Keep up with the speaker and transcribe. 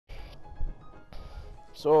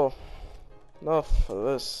So, enough of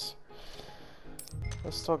this.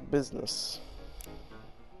 Let's talk business.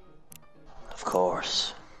 Of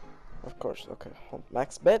course. Of course, okay.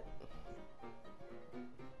 Max bet?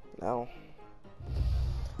 No.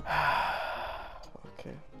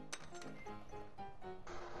 Okay.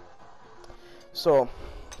 So,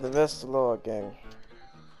 the Vestaloha gang.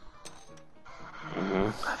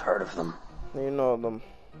 I've heard of them. You know them.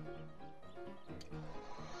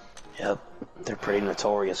 Yep, they're pretty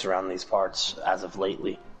notorious around these parts as of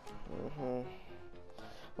lately.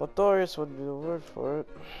 Notorious would be the word for it.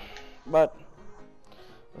 But,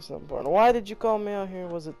 that's not important. Why did you call me out here?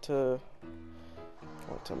 Was it to...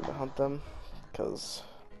 want him to hunt them? Because...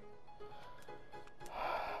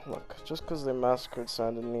 Look, just because they massacred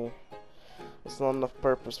Saint Denis, it's not enough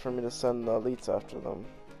purpose for me to send the elites after them.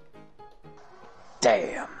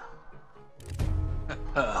 Damn.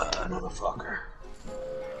 Motherfucker.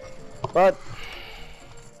 But,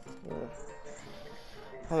 yeah.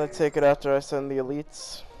 I'm gonna take it after I send the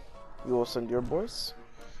elites. You will send your boys?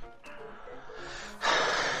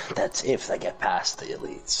 That's if they get past the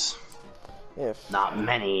elites. If. Not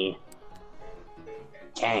many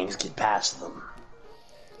gangs get past them.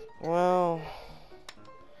 Well,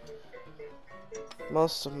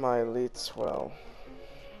 most of my elites, well,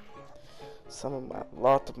 a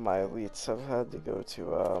lot of my elites have had to go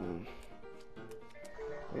to,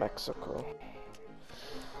 Mexico.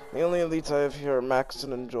 The only elites I have here are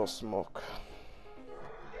Maxon and Joe Smoke.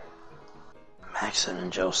 Maxon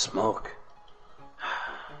and Joe Smoke.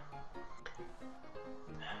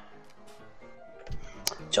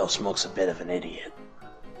 Joe Smoke's a bit of an idiot.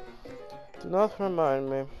 Do not remind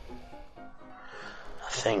me. I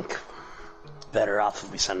think better off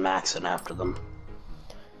if we send Maxon after them.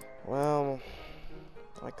 Well,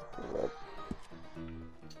 I could do that.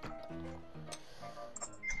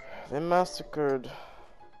 They massacred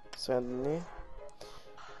Saint Denis.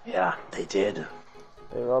 Yeah, they did.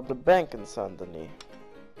 They robbed a bank in Saint Denis.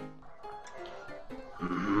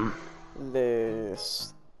 They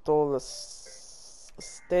stole a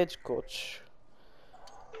stagecoach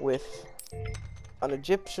with an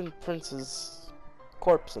Egyptian prince's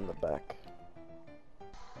corpse in the back.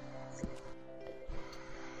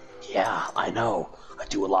 Yeah, I know. I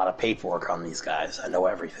do a lot of paperwork on these guys. I know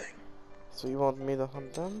everything. So you want me to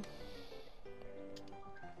hunt them?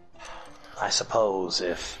 I suppose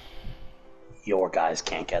if your guys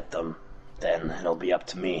can't get them, then it'll be up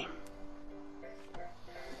to me.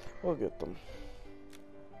 We'll get them.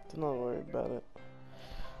 Do not worry about it.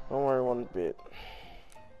 Don't worry one bit.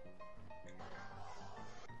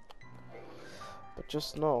 But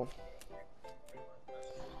just know,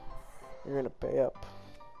 you're gonna pay up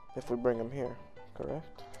if we bring them here,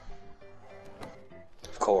 correct?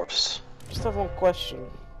 Of course. Just have one question.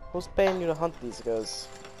 Who's paying you to hunt these guys?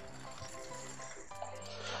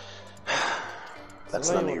 That's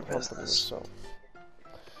So none of you your would hunt them business. yourself.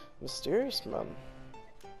 Mysterious man.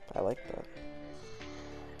 I like that.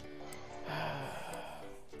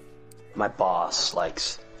 My boss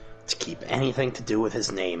likes to keep anything to do with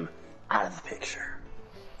his name out of the picture.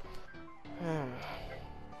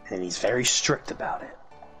 And he's very strict about it.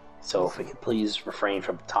 So if we could please refrain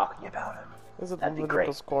from talking about him, Is it that'd be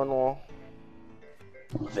Leviticus great. Cornwall?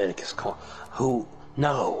 Leviticus who?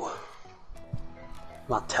 No. I'm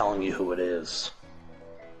not telling you who it is.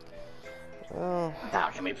 Oh, Now,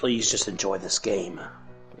 can we please just enjoy this game?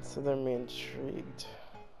 consider me intrigued.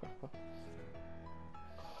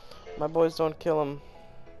 My boys don't kill him.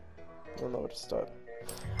 You'll know where to start.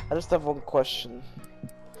 I just have one question.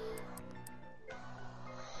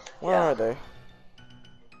 Where Yeah. are they?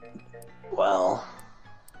 Well,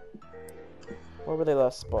 Where were they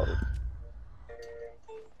last spotted?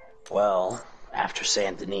 after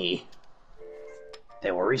Saint Denis,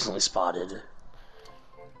 they were recently spotted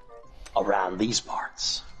around these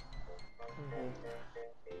parts.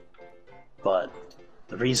 But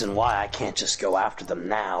the reason why I can't just go after them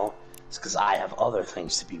now is because I have other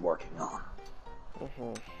things to be working on.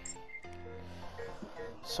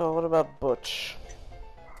 So what about Butch?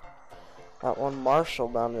 That one Marshall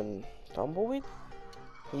down in Tumbleweed?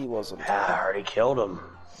 He wasn't. Yeah, I already killed him.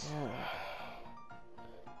 Yeah.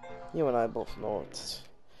 You and I both know it.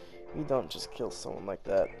 You don't just kill someone like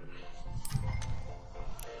that.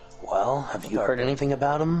 Well, have you heard anything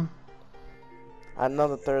about him? I know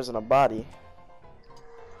that there isn't a body.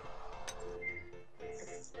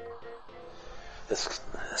 This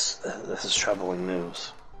is troubling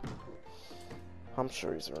news. I'm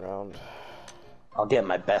sure he's around. I'll get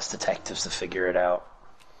my best detectives to figure it out.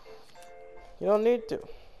 You don't need to.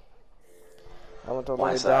 I went all the Why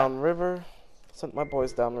way is that? downriver, sent my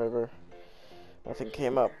boys downriver. Nothing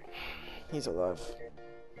came up. He's alive.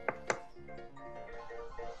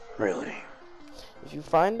 Really? If you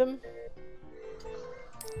find him,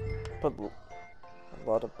 put a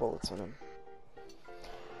lot of bullets in him.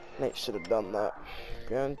 Nate should have done that.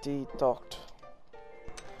 Guarantee he talked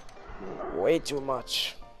way too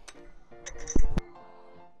much.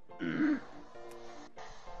 He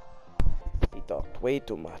talked way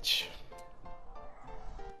too much.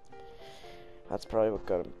 That's probably what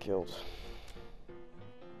got him killed.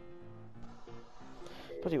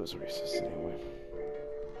 But he was racist anyway.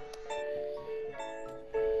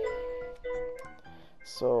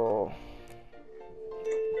 So...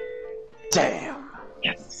 Damn!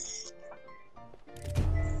 Yes.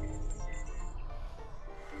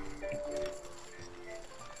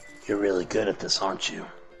 You're really good at this, aren't you?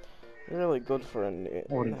 You're really good for a...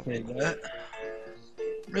 Wouldn't say that.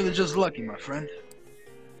 Really just lucky, my friend.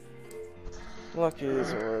 Lucky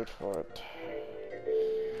is a word for it.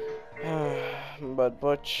 But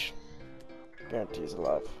Butch, guarantee he's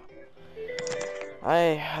alive. I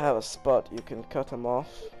have a spot you can cut him off.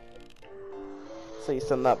 So you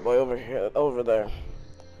send that boy over there.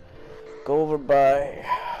 Go over by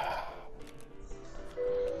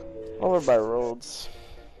Rhodes.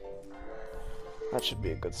 That should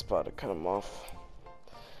be a good spot to cut him off.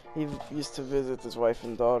 He used to visit his wife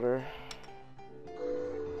and daughter.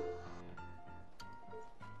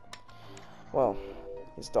 Well,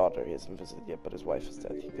 his daughter he hasn't visited yet, but his wife is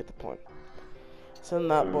dead. You get the point.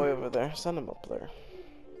 Send that boy over there. Send him up there.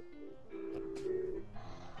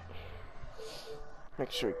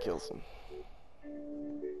 Make sure he kills him.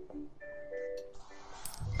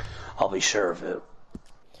 I'll be sure of it.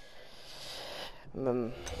 And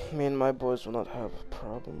then me and my boys will not have a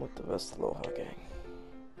problem with the Vestaloha gang.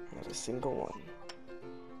 Not a single one.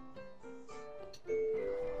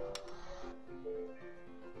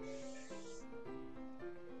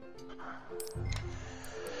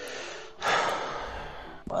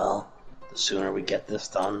 Well, the sooner we get this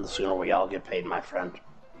done, the sooner we all get paid, my friend.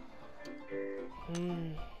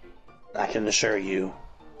 I can assure you,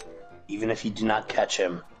 even if you do not catch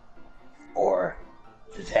him, or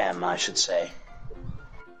them, I should say,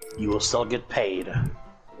 you will still get paid.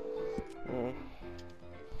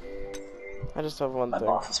 I just have one My thing.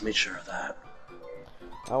 boss has made sure of that.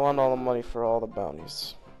 I want all the money for all the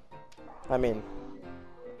bounties. I mean,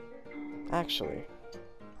 actually,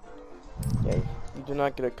 yeah, you do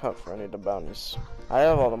not get a cut for any of the bounties. I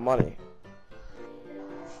have all the money.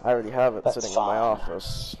 I already have it sitting in my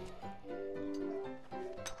office.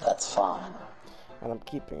 That's fine. And I'm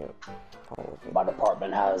keeping it. All of it. My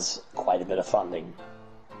department has quite a bit of funding.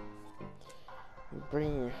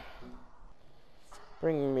 Bring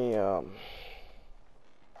me,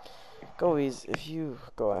 go easy. If you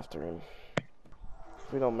go after him,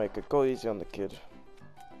 if we don't make it, go easy on the kid.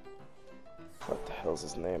 What the hell's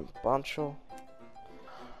his name? Bancho?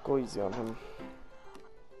 Go easy on him.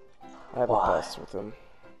 I have a past with him.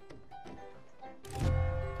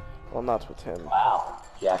 Well, not with him. Wow,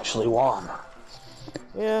 you actually won.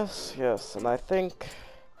 Yes, yes, and I think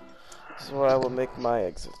this is where I will make my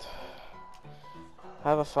exit.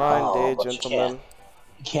 Have a fine day, but gentlemen.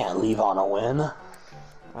 You can't leave on a win.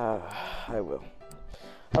 I will.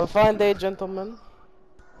 Have a fine day, gentlemen.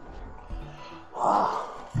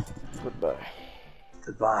 Goodbye.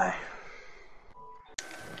 Goodbye.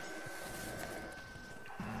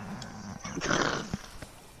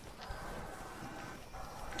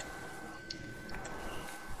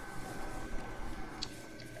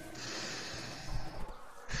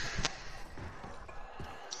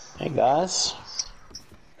 Hey guys.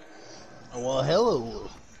 Well, hello,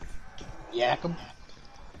 Jacob.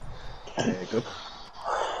 Jacob.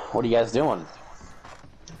 What are you guys doing?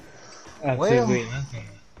 Well,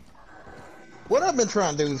 what I've been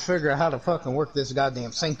trying to do is figure out how to fucking work this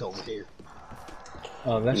goddamn sink over here.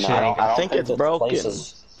 Oh, that shit I ain't don't think think it's this broken. place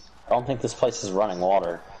is- I don't think this place is running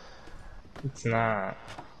water. It's not.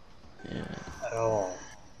 Yeah. At all.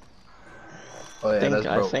 Oh, yeah,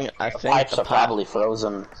 I think Pipes are probably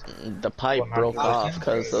frozen. the pipe broke off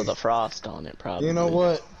because of the frost on it, probably. You know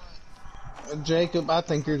what, Jacob? I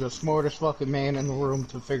think you're the smartest fucking man in the room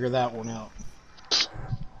to figure that one out.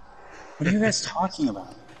 What are you guys talking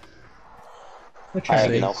about? I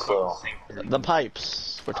have no clue. The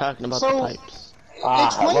pipes. We're talking about So- the pipes.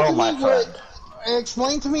 Hello, my friend.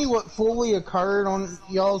 Explain to me what fully occurred on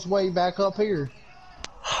y'all's way back up here.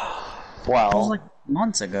 It was Well, like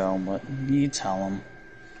months ago, but you tell them.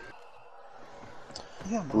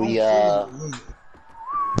 Yeah, we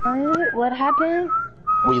What happened?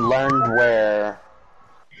 we learned where.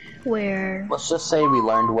 Where? Let's just say we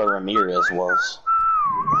learned where Ramirez was.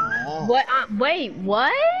 What? Wait,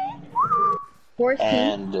 what? 14?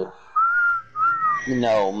 And, you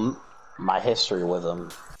know, my history with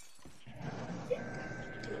him.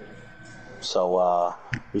 So,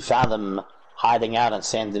 we found him hiding out in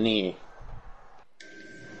Saint Denis.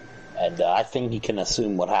 And I think you can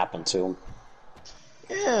assume what happened to him.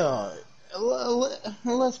 Yeah.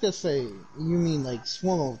 Let's just say, you mean like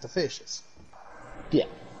swimming with the fishes. Yeah.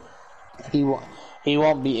 He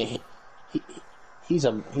won't be... He's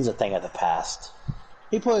a thing of the past.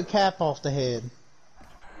 He put a cap off the head.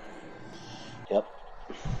 Yep.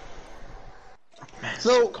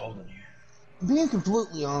 So, Cold in here. being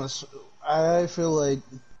completely honest, I feel like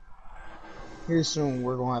here soon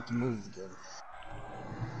we're gonna have to move again.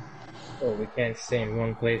 Well, we can't stay in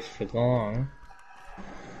one place for long.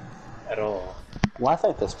 At all. Well, I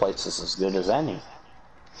think this place is as good as any.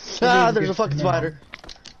 Ah, there's a fucking spider.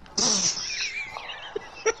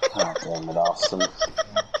 Oh, damn it, Austin.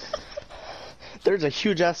 There's a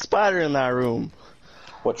huge ass spider in that room.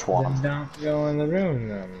 Which one? Then don't go in the room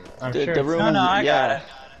then. I'm sure The it's room. No, I got yeah.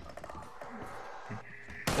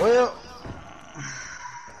 it. Well,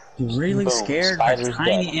 You really Boom, scared of spider's a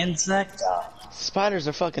tiny dead. insect? Spiders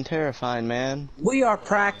are fucking terrifying, man. We are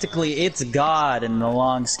practically its god in the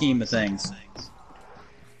long scheme of things.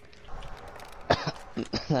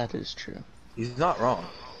 That is true. He's not wrong.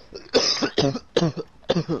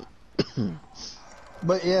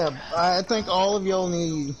 but yeah, I think all of y'all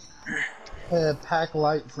need a pack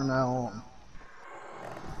light from now on.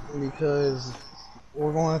 Because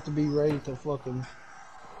we're gonna have to be ready to fucking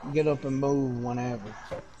get up and move whenever.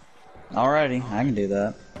 Alrighty, I can do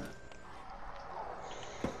that.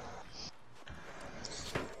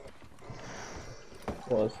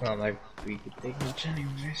 Well, it's not like we could take much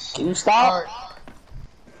anyways. Can you stop? Alright.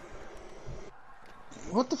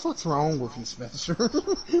 What the fuck's wrong with you, Spencer?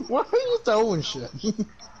 Why are you throwing shit?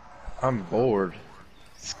 I'm bored.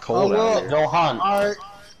 It's cold well, out here. Go hunt. Alright.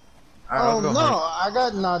 I'll Oh go no, hunt. I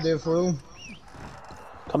got an idea for him.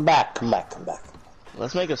 Come back, come back, come back.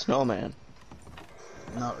 Let's make a snowman.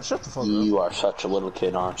 No, shut the fuck You are such a little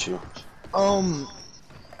kid, aren't you? up.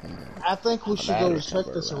 I think we should go batteries check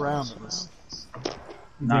somewhere this around, around. so.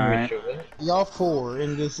 Alright. Y'all four,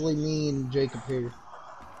 and just leave me and Jacob here.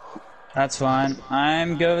 That's fine.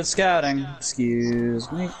 I'm good with scouting.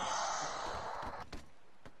 Excuse me.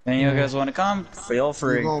 Any of you guys want to come? Feel You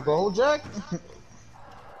free. gonna go, Jack?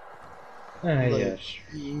 Yes.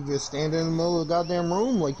 You just stand in the middle of the goddamn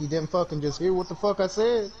room like you didn't fucking just hear what the fuck I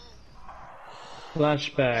said.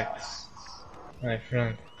 Flashbacks, my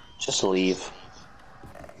friend. Just leave.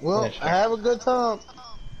 Well, Yeah, sure. I have a good time.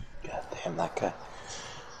 God damn that guy.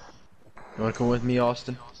 You wanna come with me,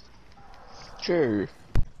 Austin? Sure.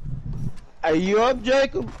 Are you up,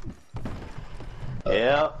 Jacob?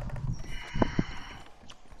 Yeah.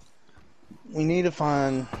 We need to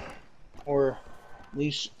find, or at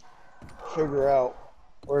least figure out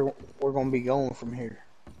where we're gonna be going from here.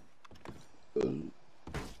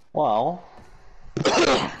 Well.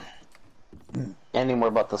 Anywhere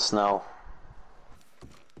but the snow.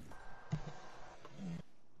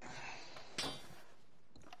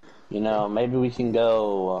 You know, maybe we can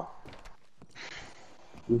go.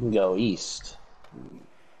 We can go east.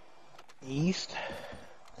 East?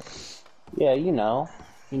 Yeah, you know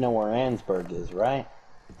where Ansburg is, right?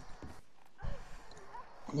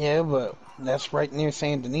 Yeah, but that's right near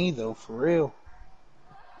Saint Denis, though, for real.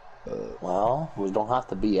 Well, we don't have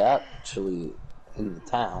to be actually in the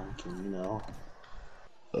town.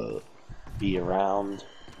 We can, be around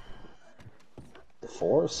the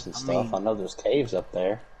forest and stuff. I know there's caves up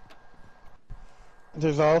there.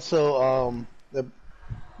 There's also the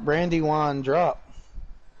Brandywine Drop.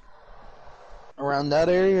 Around that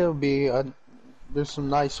area, will be there's some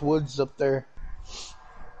nice woods up there.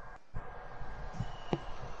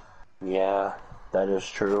 Yeah, that is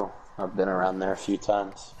true. I've been around there a few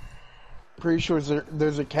times. Pretty sure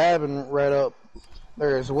there's a cabin right up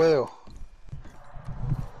there as well.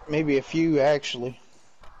 Maybe a few, actually.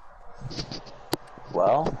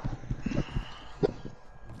 Well,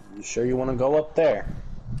 you sure you want to go up there?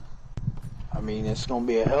 I mean, it's gonna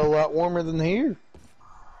be a hell of a lot warmer than here.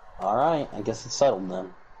 Alright, I guess it's settled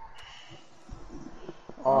then.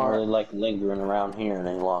 I don't really like lingering around here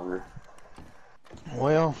any longer.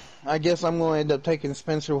 Well, I guess I'm gonna end up taking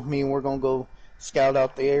Spencer with me, and we're gonna go scout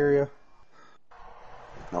out the area,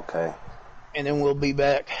 Okay. and then we'll be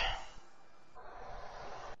back.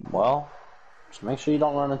 Well, just make sure you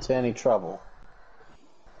don't run into any trouble.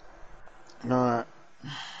 Alright.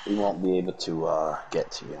 We won't be able to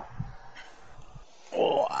get to you.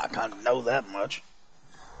 Oh, I kind of know that much.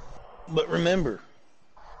 But remember,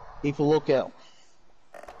 keep a lookout.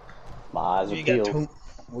 My eyes are We got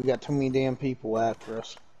peeled. too many damn people after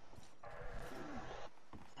us.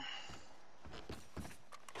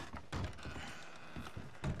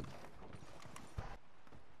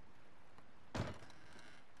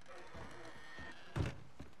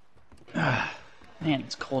 Man,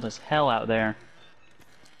 it's cold as hell out there.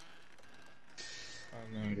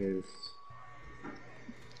 I know it is.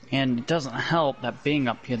 And it doesn't help that being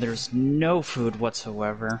up here, there's no food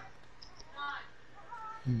whatsoever.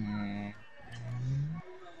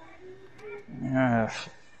 Ugh.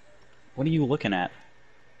 What are you looking at?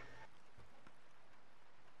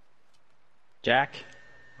 Jack?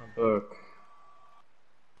 A book.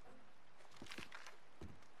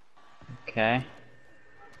 Okay.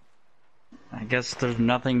 I guess there's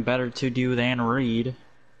nothing better to do than read.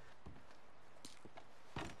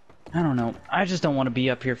 I don't know. I just don't want to be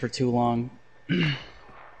up here for too long.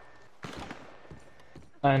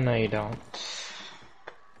 I know you don't.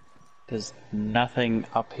 There's nothing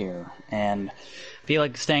up here, and I feel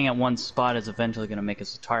like staying at one spot is eventually going to make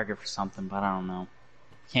us a target for something, but I don't know.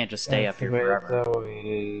 Can't just stay up That's the here way forever. it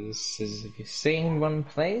always is. If you stay in one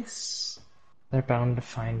place, they're bound to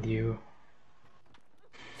find you.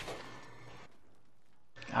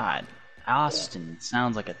 God, Austin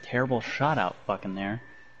sounds like a terrible shot out fucking there.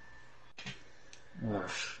 Ugh.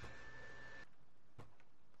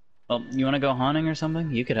 Well, you want to go hunting or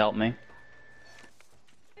something? You could help me.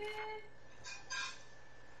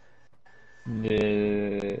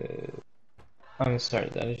 I'm sorry,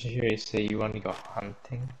 did you hear you say you want to go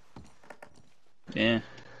hunting? Yeah.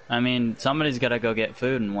 I mean, somebody's got to go get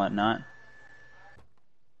food and whatnot.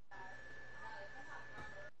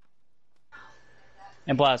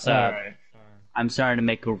 And plus, Alright, fine. I'm starting to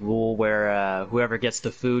make a rule where whoever gets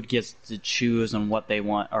the food gets to choose on what they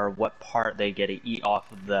want or what part they get to eat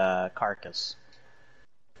off of the carcass.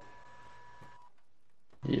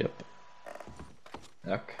 Yep.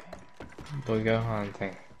 Okay. We'll go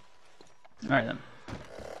hunting. Alright then.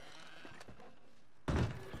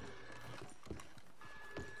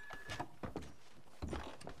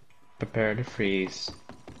 Prepare to freeze.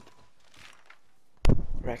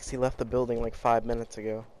 Rexy left the building like 5 minutes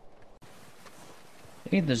ago.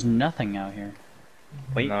 Hey, there's nothing out here.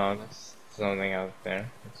 Wait. No, there's something out there,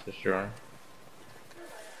 that's for sure.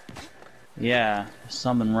 Yeah, there's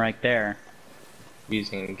something right there.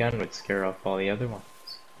 Using a gun would scare off all the other ones.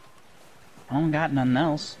 I don't got nothing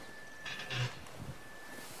else.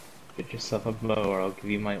 Get yourself a bow or I'll give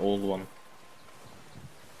you my old one.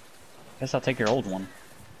 Guess I'll take your old one.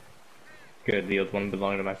 Good, the old one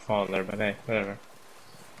belonged to my father, but hey, whatever.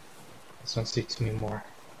 This one suits me more.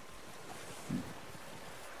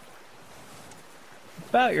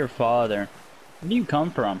 About your father. Where do you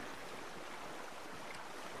come from?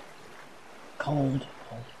 Cold.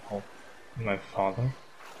 My father?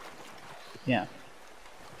 Yeah.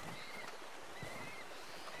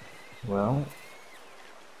 Well...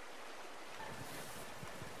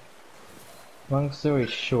 long story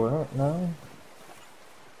short, no?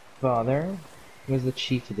 Father was the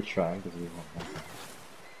chief of the tribe, as we all know.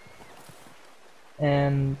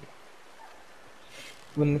 And...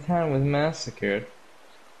 when the town was massacred...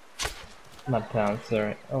 not town,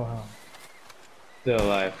 sorry. Oh wow. Still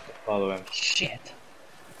alive. Follow him. Shit.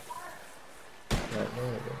 Right, there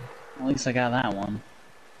we go. At least I got that one.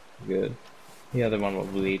 Good. The other one will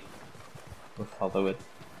bleed. We'll follow it.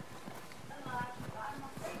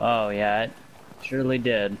 Oh yeah, it surely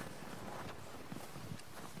did.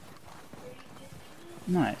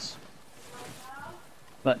 Nice.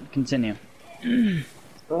 But continue.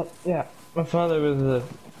 But yeah, my father was the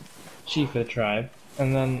chief of the tribe,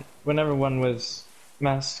 and then when everyone was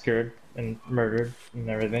massacred and murdered and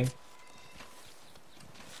everything,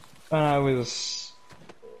 when I was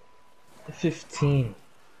 15,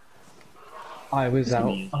 I was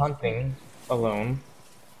out hunting alone.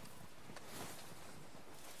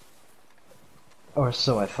 Or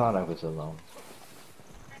so I thought I was alone.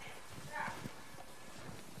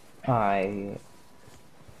 I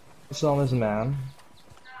saw this man.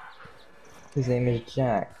 His name is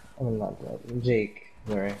Jack. I mean, not Jack. Jake.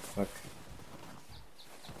 Sorry. Fuck.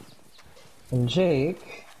 And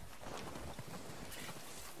Jake...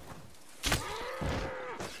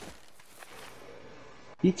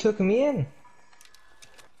 he took me in.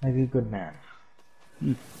 Like a good man.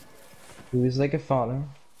 He was like a father.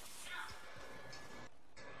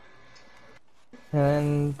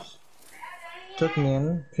 And took me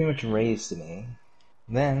in, pretty much raised me.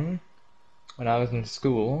 Then, when I was in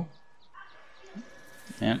school,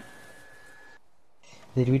 Yeah.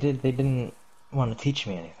 they didn't want to teach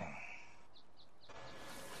me anything.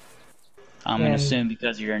 I'm gonna And- assume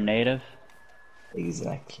because you're a native.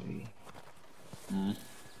 Exactly. At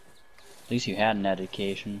least you had an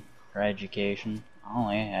education, or education. All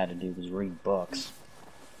I had to do was read books.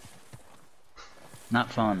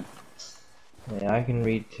 Not fun. Yeah, I can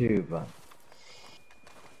read too, but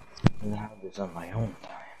I have this on my own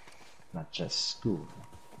time, not just school.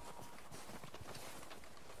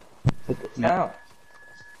 But the town,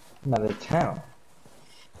 another town,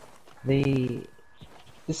 they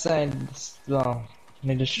decided, well,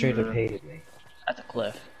 they just straight up hated me. At the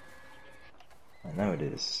cliff. I know it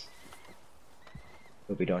is.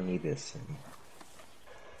 But we don't need this anymore.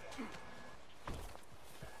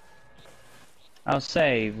 I was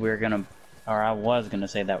gonna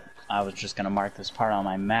say that I was just gonna mark this part on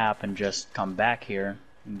my map and just come back here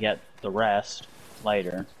and get the rest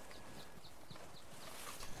later.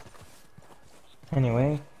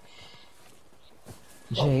 Anyway,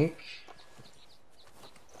 Jake,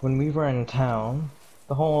 when we were in town,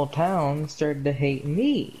 the whole town started to hate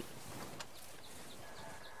me.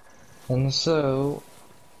 And so,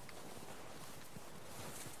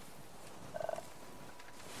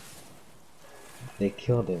 they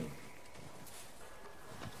killed him.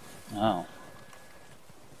 Oh.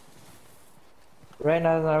 Right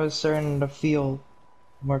as I was starting to feel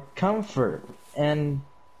more comfort and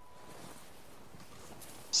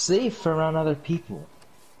safe around other people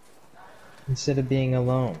instead of being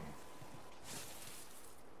alone.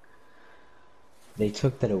 They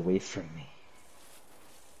took that away from me.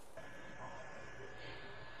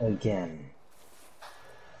 Again.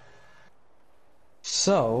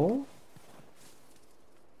 So,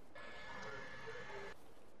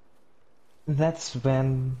 that's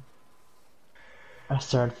when I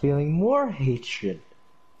started feeling more hatred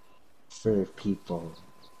for people.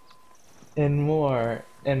 And more,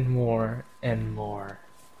 and more, and more.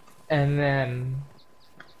 And then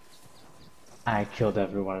I killed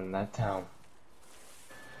everyone in that town.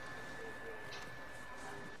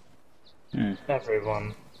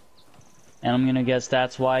 Everyone. And I'm gonna guess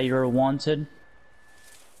that's why you're wanted?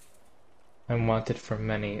 I'm wanted for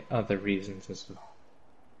many other reasons as well.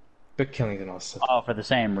 But killing is also Oh, for the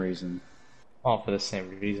same reason. all for the same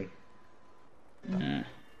reason.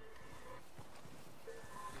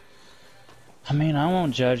 I mean, I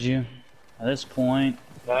won't judge you. At this point,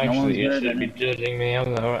 Actually, you better should be than- judging me.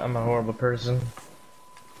 I'm a horrible person.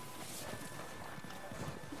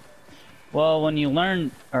 Well, when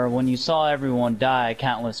you saw everyone die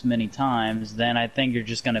countless many times, then I think you're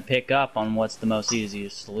just gonna pick up on what's the most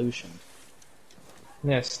easiest solution.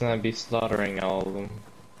 Yes, and I'd be slaughtering all of them.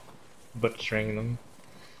 Butchering them.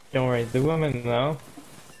 Don't worry, the woman though.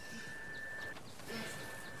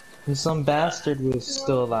 And some bastard was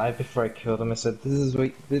still alive before I killed him. I said,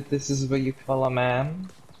 this is what you call a man?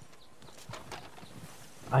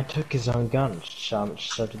 I took his own gun, shot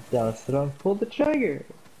it down his throat, and pulled the trigger.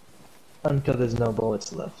 Until there's no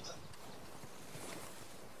bullets left.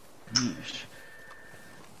 Yeesh.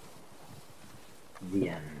 The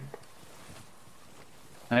end.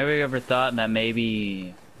 Have you ever thought that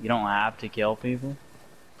maybe you don't have to kill people?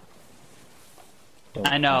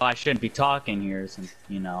 I know I shouldn't be talking here since,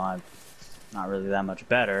 you know, I'm not really that much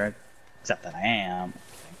better, except that I am.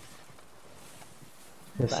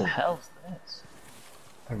 What the Listen, hell's this?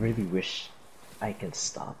 I really wish I could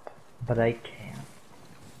stop, but I can't.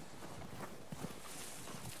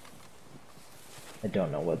 I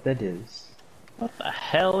don't know what that is. What the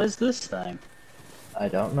hell is this thing? I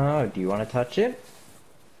don't know. Do you want to touch it?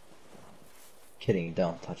 Kidding,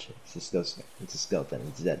 don't touch it. It's a skeleton. It's a skeleton.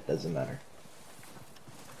 It's dead. Doesn't matter.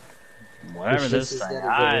 Whatever It's this just as thing, dead as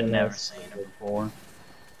I'd everyone never else. seen it before.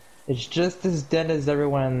 It's just as dead as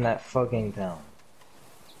everyone in that fucking town.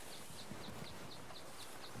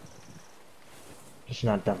 Just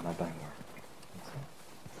not done by work.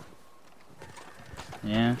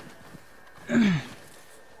 Yeah.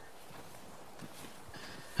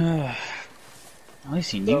 At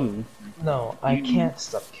least you knew. No, I can't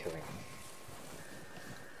stop killing.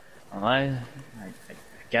 Well, I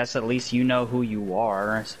guess at least you know who you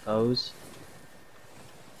are, I suppose.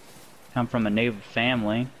 Come from a native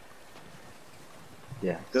family.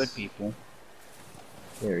 Yeah. Good people.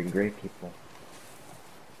 Very great people.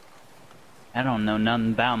 I don't know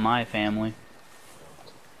nothing about my family.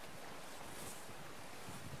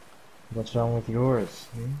 What's wrong with yours?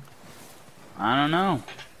 I don't know.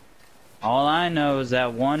 All I know is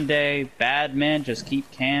that one day bad men just keep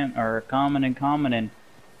coming and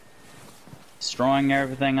destroying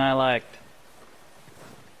everything I liked.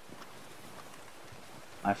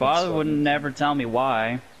 My father would never tell me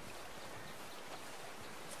why.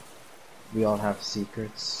 We all have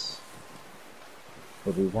secrets.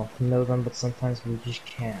 But we want to know them, but sometimes we just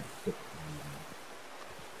can't.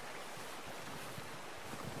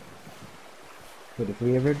 But if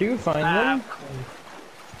we ever do find them,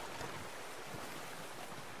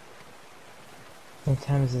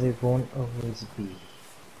 sometimes they won't always be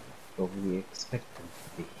what we expect them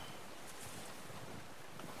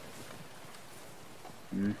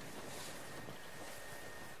to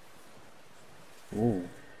be. Ooh.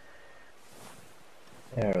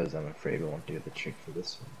 Arrows, I'm afraid, won't do the trick for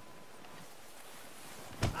this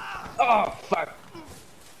one. Oh, fuck!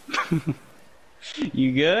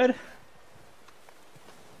 You good?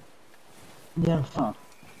 Yeah, I'm fine.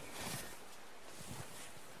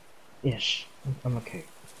 Ish. I'm okay.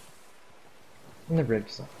 In the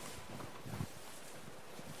ribs, though.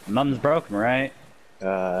 Nothing's broken, right?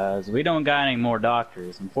 We don't got any more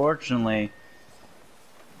doctors. Unfortunately,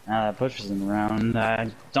 now that Push isn't around,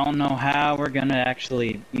 I don't know how we're gonna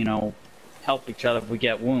actually, you know, help each other if we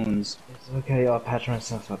get wounds. It's okay, I'll patch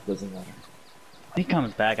myself up, doesn't matter. When he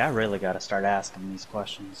comes back, I really gotta start asking these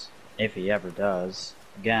questions. If he ever does.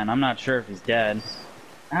 Again, I'm not sure if he's dead.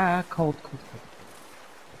 Ah, cold.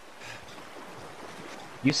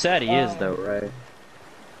 You said he is, though, right?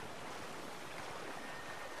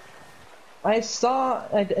 I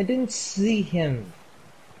didn't see him.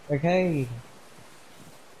 Okay?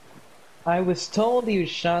 I was told he was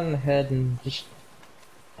shot in the head and just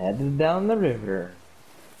headed down the river.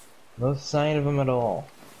 No sign of him at all.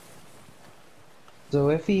 So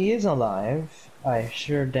if he is alive, I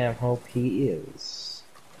sure damn hope he is.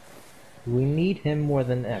 We need him more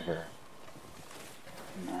than ever.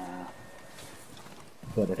 Nah.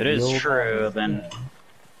 But if It is the old true, man is then dead,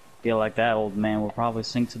 feel like that old man will probably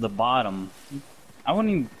sink to the bottom. I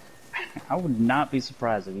would not be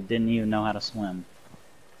surprised if he didn't even know how to swim.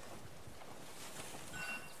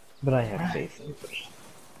 but I have faith in him.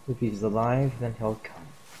 If he's alive, then he'll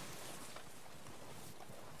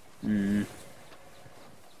come.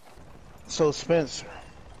 So Spencer,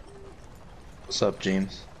 What's up,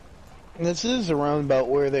 James? this is around about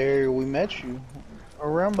where the area we met you.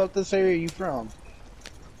 Around about this area you from?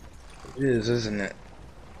 It is, isn't it?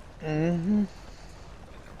 Mm-hmm.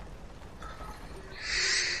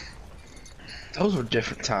 Those were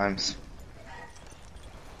different times.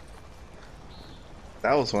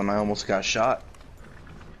 That was when I almost got shot.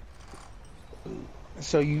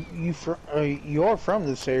 So you're from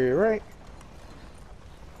this area, right?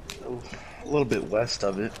 A little bit west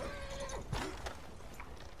of it.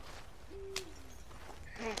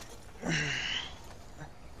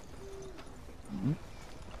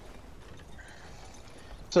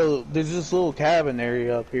 So there's this little cabin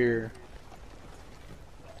area up here.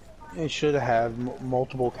 It should have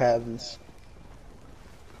multiple cabins.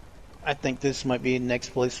 I think this might be the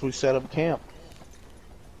next place we set up camp.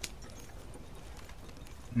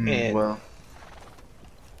 And Well,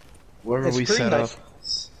 wherever it's we pretty set nice.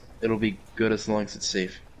 up, it'll be good as long as it's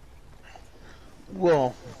safe.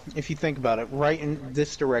 Well, if you think about it, right in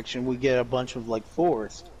this direction we get a bunch of like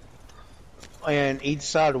forest, and each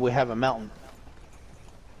side we have a mountain.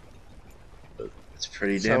 It's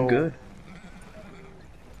pretty damn So- good.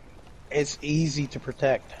 It's easy to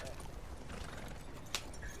protect.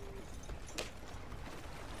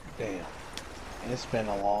 Damn, it's been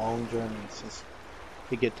a long journey since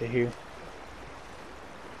to get to here.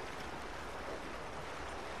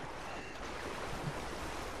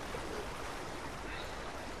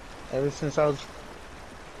 Ever since I was,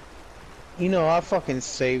 I fucking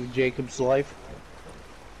saved Jacob's life.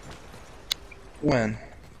 When?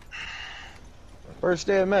 First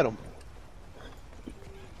day I met him.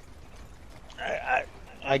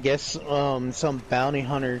 I guess some bounty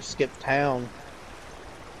hunter skipped town,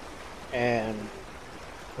 and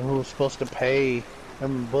we were supposed to pay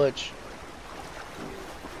him and Butch,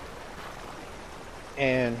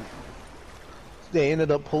 and they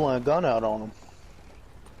ended up pulling a gun out on him.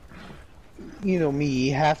 You know me,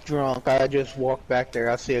 half drunk, I just walked back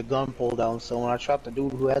there, I see a gun pulled out, so when I shot the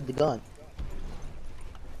dude who had the gun.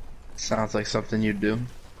 Sounds like something you'd do.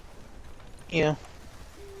 Yeah.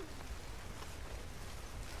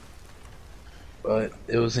 But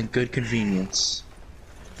it was in good convenience.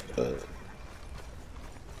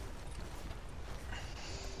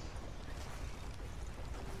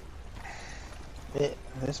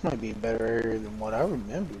 This might be a better area than what I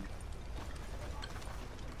remembered.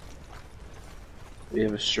 We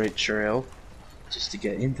have a straight trail just to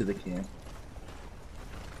get into the camp.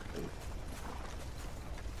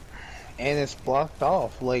 And it's blocked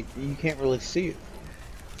off, like, you can't really see it.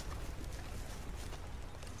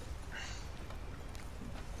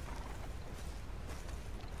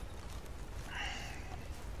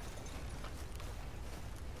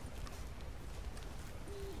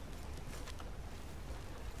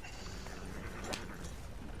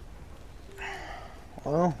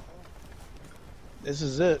 Well, this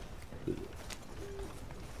is it.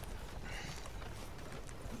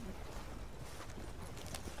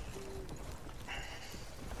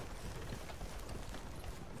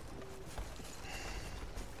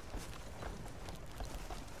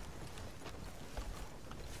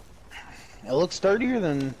 It looks sturdier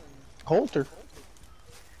than Coulter.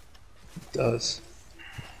 It does.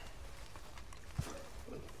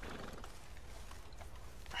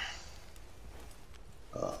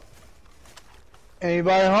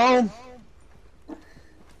 Anybody home?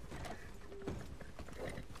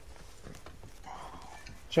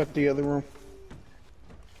 Check the other room.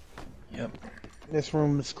 Yep. This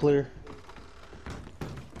room is clear.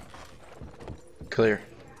 Clear.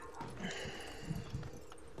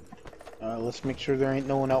 Let's make sure there ain't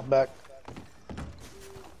no one out back.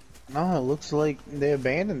 No, it looks like they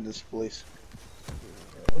abandoned this place.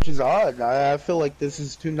 Which is odd. I feel like this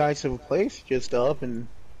is too nice of a place just to up and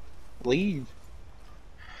leave.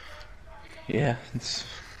 Yeah,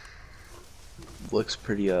 looks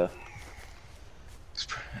pretty, it's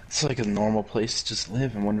like a normal place to just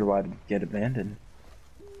live and wonder why it get abandoned.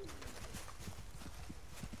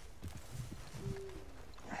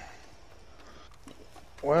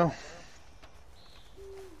 Well,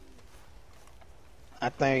 I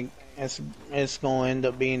think it's going to end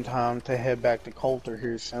up being time to head back to Coulter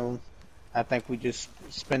here soon. I think we just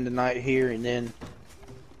spend the night here and then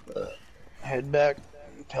head back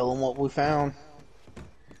and tell them what we found.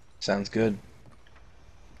 Sounds good.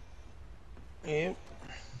 Yep.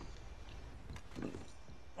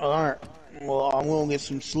 Alright. Well, I'm going to get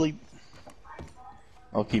some sleep.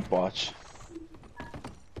 I'll keep watch.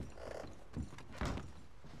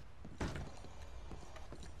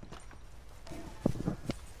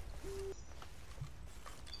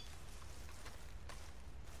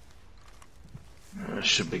 It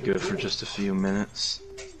should be good for just a few minutes.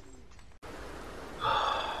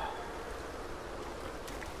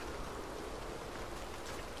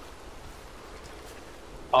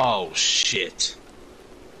 Oh shit.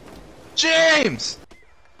 James!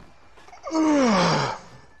 Oh,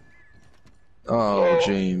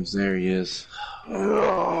 James, there he is.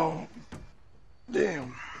 Oh,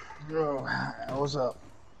 damn. Oh, what's up?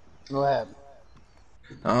 What happened?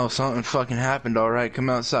 Oh, something fucking happened, alright, come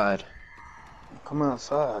outside. Come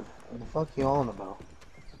outside. What the fuck you on about?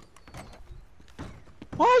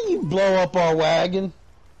 Why you blow up our wagon?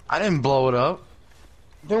 I didn't blow it up.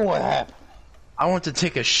 Then what happened? I went to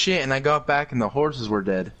take a shit and I got back and the horses were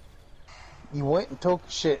dead. You went and took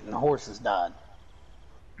a shit and the horses died.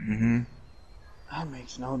 Mm-hmm. That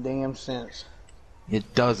makes no damn sense.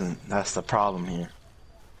 It doesn't. That's the problem here.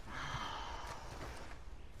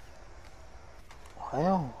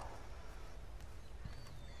 Well,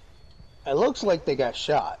 it looks like they got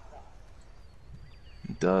shot,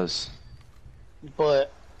 It does.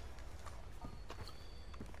 but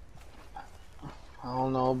I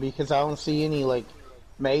don't know because I don't see any like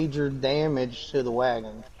major damage to the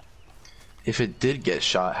wagon. If it did get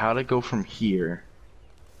shot, how'd it go from here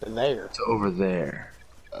There. to over there?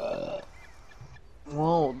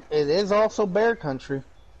 Well, it is also bear country.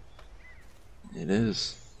 It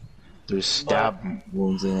is. There's stab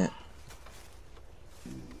wounds in it.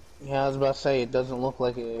 Yeah, I was about to say it doesn't look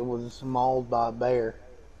like it was mauled by a bear.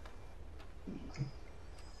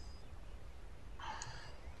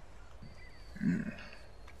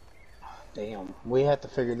 Damn, we have to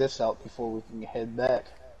figure this out before we can head back.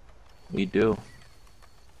 We do.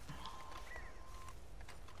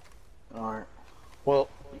 Alright. Well,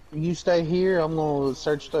 you stay here, I'm gonna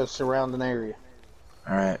search the surrounding area.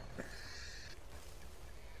 Alright.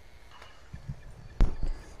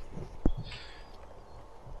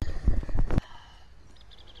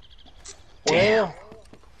 Well,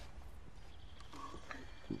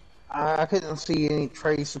 I couldn't see any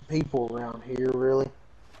trace of people around here, really.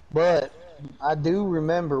 But I do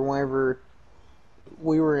remember whenever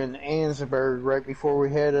we were in Ansberg right before we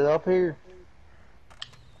headed up here.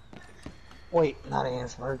 Wait, not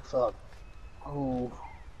Ansberg, fuck. Oh,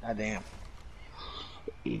 goddamn.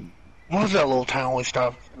 What was that little town we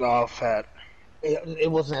stopped off at?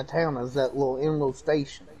 It wasn't a town, it was that little Emerald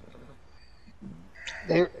Station.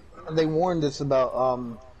 They warned us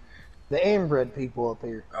about the inbred people up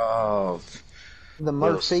here. Oh. The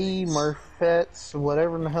Murphy, Murfettes,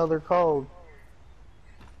 whatever in the hell they're called.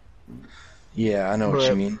 Yeah, I know what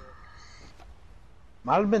you mean.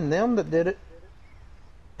 Might have been them that did it.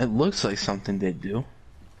 It looks like something they do.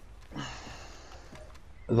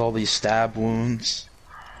 With all these stab wounds.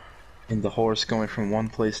 And the horse going from one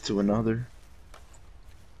place to another.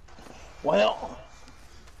 Well,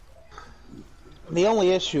 The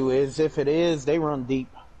only issue is, if it is, they run deep.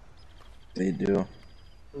 They do.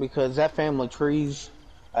 Because that family tree's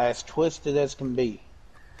as twisted as can be.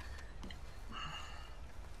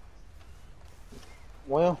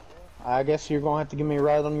 Well, I guess you're gonna have to give me a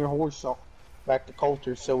ride on your horse so back to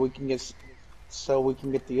Coulter so we can get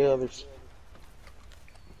the others.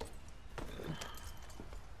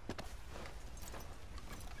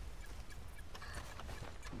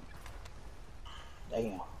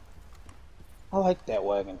 Damn. I like that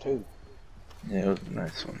wagon too. Yeah, it was a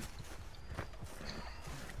nice one.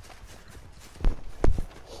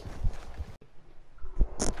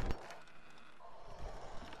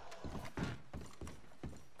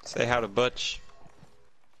 Say hi to Butch.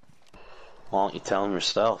 Why don't you tell him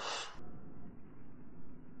yourself?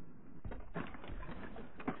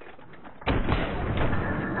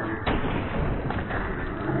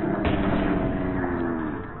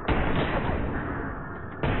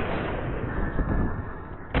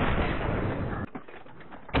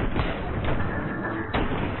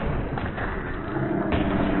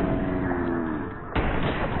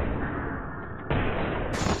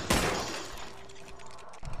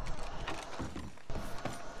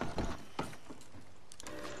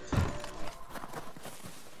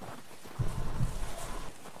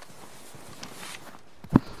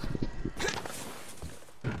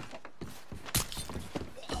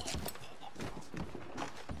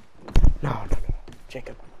 No.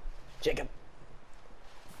 Jacob. Jacob.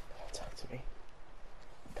 Don't talk to me.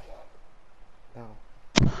 Come on. No.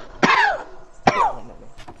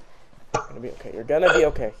 You're gonna be okay. You're gonna be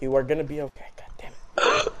okay. You are gonna be okay. God damn it.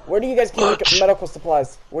 Where do you guys keep medical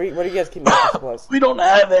supplies? Where do you guys keep medical supplies? We don't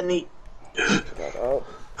have any. God, oh,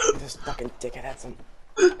 this fucking dickhead had some.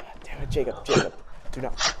 God damn it, Jacob. Do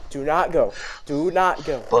not go. Do not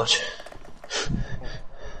go. Butch.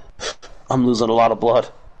 I'm losing a lot of blood.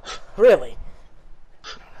 Really?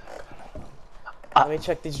 Let me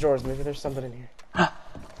check these drawers. Maybe there's something in here.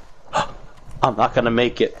 I'm not gonna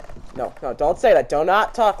make it. No, don't say that. Do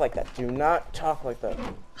not talk like that. Do not talk like that.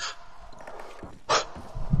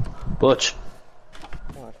 Butch.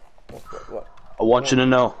 What? I want you to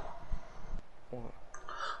know. What?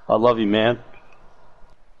 I love you, man.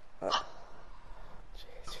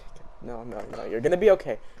 No. You're gonna be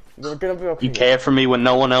okay. You're gonna be okay. You cared for me when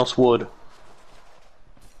no one else would.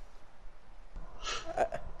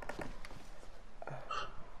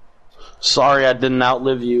 Sorry I didn't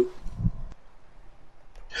outlive you.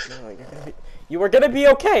 No, you are gonna be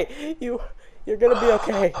okay. You're gonna be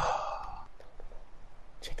okay.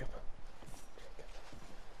 Jacob.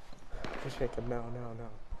 Jacob, no.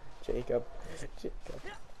 Jacob.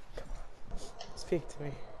 Come on. Speak to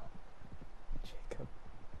me. Jacob.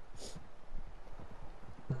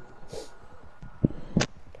 God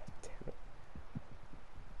damn it.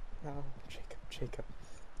 No, Jacob. Oh no, Jacob.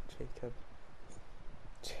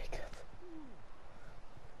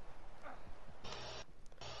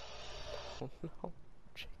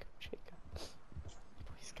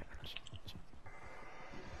 Please, God, Jacob.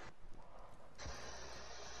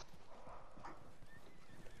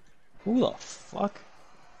 Who the fuck?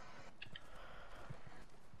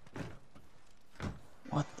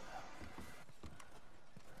 What the?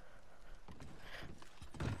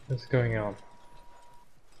 What's going on?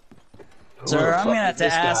 Sir, I'm gonna have to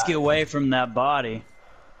ask you away from that body.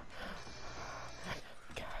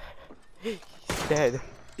 He's dead.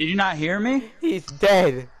 Did you not hear me? He's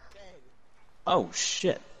dead. Oh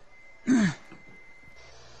shit.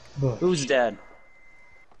 Butch. Who's dead?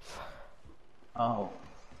 Oh.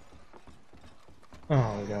 Oh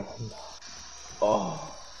my god.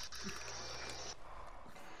 Oh.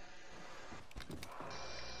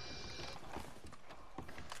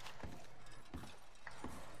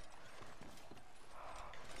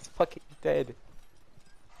 He's fucking dead.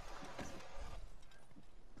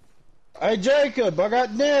 Hey Jacob, I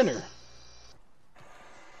got dinner.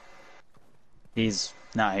 He's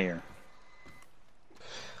not here.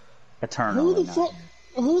 Eternally not here.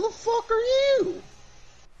 Who the fuck are you?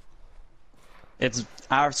 It's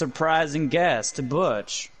our surprising guest,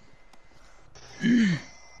 Butch. And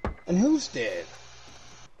who's dead?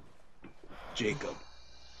 Jacob.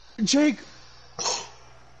 Jacob.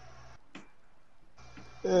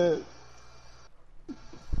 You're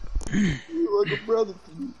like a brother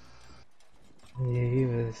to me. Yeah, he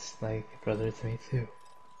was like a brother to me too.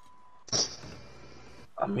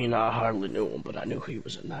 I mean, I hardly knew him, but I knew he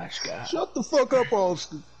was a nice guy. Shut the fuck up,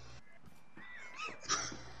 Austin.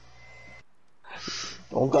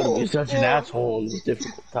 Don't gotta be such an asshole in these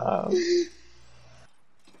difficult times.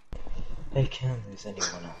 They can't lose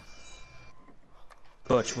anyone else.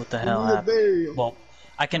 Butch, what the hell happened? Well,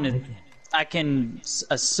 I can I can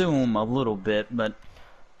assume a little bit, but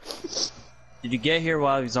did you get here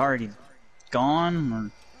while he was already gone,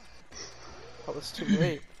 or? I was too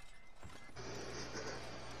late.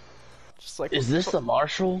 Just like Is this the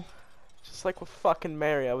marshal? Just like with fucking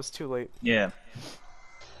Mary, I was too late. Yeah.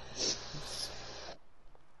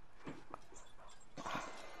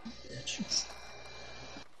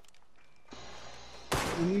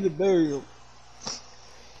 We need to bury him.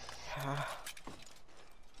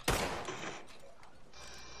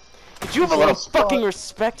 Did you have a little fucking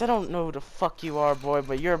respect? I don't know who the fuck you are, boy,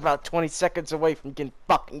 but you're about 20 seconds away from getting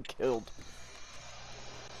fucking killed.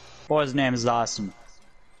 Boy's name is Awesome.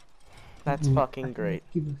 That's fucking great.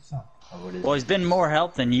 Boy's been more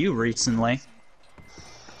help than you recently.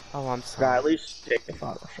 Oh, I'm Guy, sorry. at least take the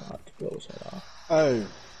final shot to blow his head off. Hey,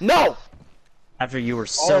 No! After you were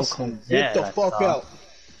so Austin, cold get dead, the I fuck thought. out.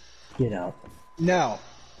 Get out. Now.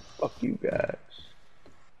 Fuck you guys.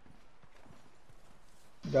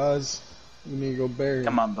 Guys, we need to go bury him.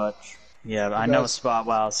 Come on, Butch. Yeah, I know a spot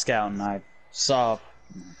while I was scouting. I saw.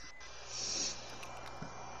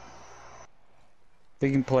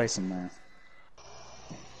 We can place him there.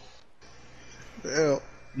 Yeah.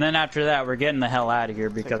 And then after that, we're getting the hell out of here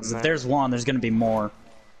because if there's one, there's gonna be more.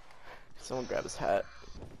 Someone grab his hat.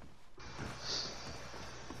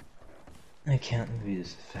 I can't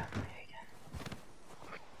lose the family.